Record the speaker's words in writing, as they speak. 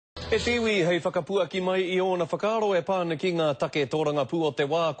E tiwi hei whakapua ki mai I ona whakaro e pāne ki ngā take tōranga pū o te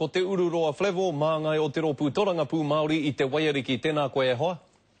wā ko te Ururoa Flavell māngai o te ropu tōranga pū Māori I te Waiariki. Tēnā koe e hoa.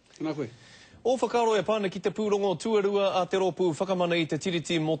 Tēnā koe. O whakaro e pāne ki te pūrongo tuarua a te ropu whakamana I te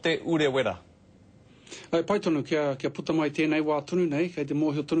tiriti mo te Ururoa. Pai tonu kia puta mai tēnei wā tonu nei, kei te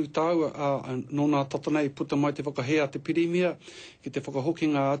mōhio tonu tāu nō nā tata nei puta mai te whakahea te pirimia, ki te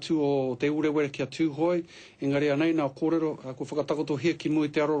whakahokinga atu o te urewera kia tūhoi, engari anei nā kōrero, ko whakatakoto hea ki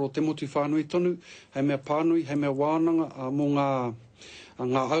mui te aroro te motu whānui tonu, hei mea pānui, hei mea wānanga, mō ngā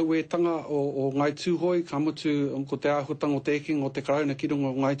auetanga o ngai tūhoi, ka mutu ko te āhutanga o te eki o te karauna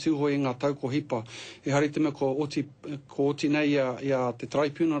kirunga o ngai tūhoi ngā tau ko hipa. E hari te mea ko oti nei ia te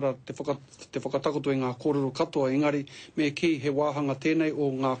traipuna te whakatakoto ngā kōrero katoa, engari me ki he wāhanga tēnei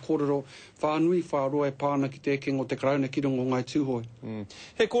o ngā kōrero whānui whāroa e pāna ki te eki o te karauna kirunga o ngai tūhoi.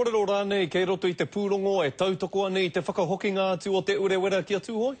 He kōrero rānei kei roto I te pūrongo e tautoko ane I te whakahokinga atu o te urewera kia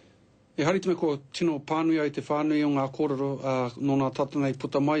tūhoi? E hari te me ko tino pānui ai te whānui o ngā kōrero nō nā tata nei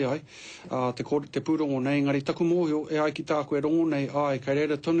puta mai ai, te pūrongo nei, ngari taku mōhio e ai ki tāku e rongo nei ai, kai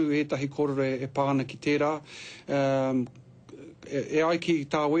reira tonu ētahi kōrero e pāna ki tērā, e ai ki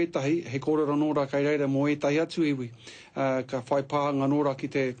tā wētahi, he kōrero nōra kai reira mō ētahi atu iwi, ka whai pāhanga nōra ki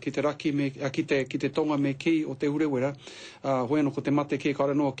te raki, ki te tonga me ki o te urewera, hoeno ko te mate ki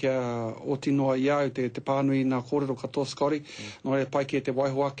kare noa kia oti noa I au te pānui nā kōrero katoa skori, no e pai ki te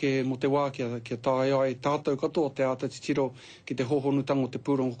waihoake mo te wā kia tāi ai tātou katoa te ata titiro ki te hohonutanga o te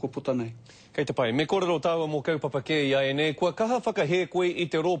pūrongo ko puta nei. Kei te pai, me kōrero tāua mō kaupapa ke I aene, kua kaha whakahe koe I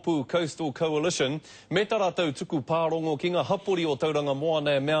te Ropu Coastal Coalition, me tā rātou tuku pārongo ki ngā hapori o tauranga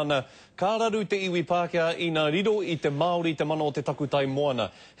moana e meana, ka raru te iwi Pākehā I ngā riro I te Māori te mana o te takutai moana.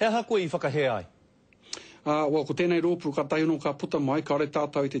 He aha koe I whakahe ai? Well, ko tēnei rōpuru ka tai uno ka puta mai, ka re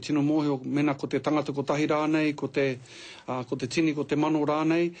tātou I te tino mōhio mena ko te tangata ko tahi rānei, ko te tini ko te mano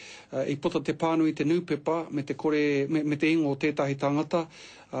rānei, I puta te pānui te nūpepa me te kore, me te ingo o tētahi tangata,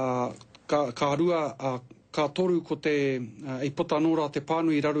 ka rua ka toru ko te I puta anō te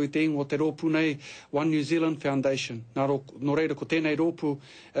pānui I raru I te ingo o te rōpū nei One New Zealand Foundation. Nō reira ko tēnei rōpū,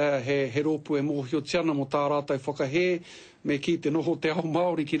 he rōpū e mōhio tiana mo tā rātou whakahe, me ki te noho te ao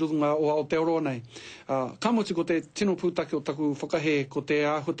Māori ki runga o Aotearoa nei. Ka mutu ko te tino pūtake o taku whakahe ko te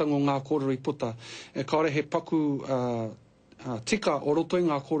āhutanga o ngā kōrero I puta. Ka re he paku tika o roto I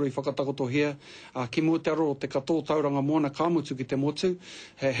ngā kōrero I whakatakoto hea, ki mua te aro o te katoa tauranga moana ka mutu ki te motu,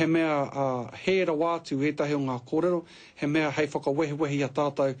 he mea heera wātu etahi o ngā kōrero, he mea hei whakawehiwehi a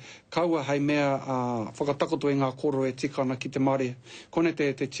tātou, kaua hei mea whakatakoto I ngā kōrero e tika ana ki te mare. Kone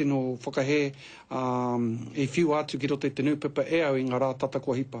te tino whakahe I whiu atu ki roto I te nūpepa e au I ngā rā tata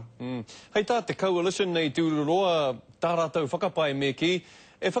kua hipa. Hei tā te coalition nei te Ururoa, tā rātou whakapai me ki,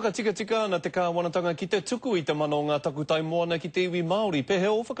 e whakatika ana te kāwanatanga ki te tuku I te mana o ngā takutai moana ki te iwi Māori, pehe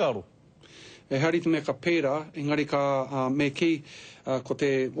o whakaro? E hari te mea ka pērā, engari ka me ki, ko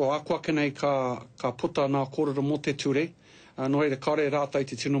te akuake nei ka puta nā kōrero mo te ture, no reira kare rātai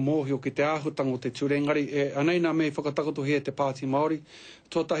te tino mōhio ki te āhutanga o te ture, engari anei nā me whakatakoto hea te pāti Māori,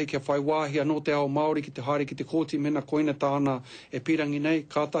 tuatahi kia whai wāhi anō te ao Māori ki te haere ki te kōti mena koina tāna e pirangi nei,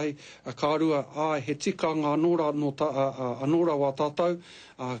 kātahi ka rua he tika ngā anora wā tātou,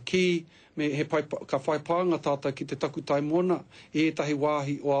 ki me ka whai pānga tātou ki te takutai moana I etahi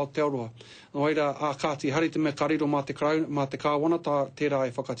wāhi o Aotearoa. No reira, kāti hari te mea kariro mā te kāwana tērā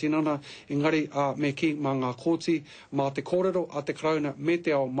e whakatinana, engari me ki mā ngā kōti, mā te kōrero a te karauna me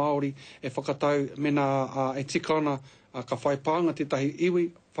te ao Māori e whakatau mena e tika ana ka whai pānga tētahi iwi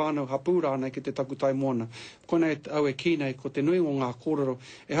whānau hapūra nei ki te takutai moana. Kona au e ki nei ko te nui o ngā kōrero,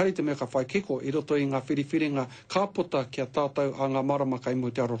 e hari te mea ka whai kiko I roto I ngā whiriwhiringa ka puta kia tātou a ngā marama kai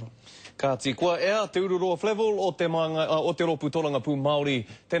mui te aroro. Kāti, kua ea te Ururoa Flavell o te ropu tōranga pū Māori,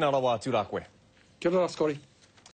 tēnā rawa atu rā koe. Kia ora, Scotty.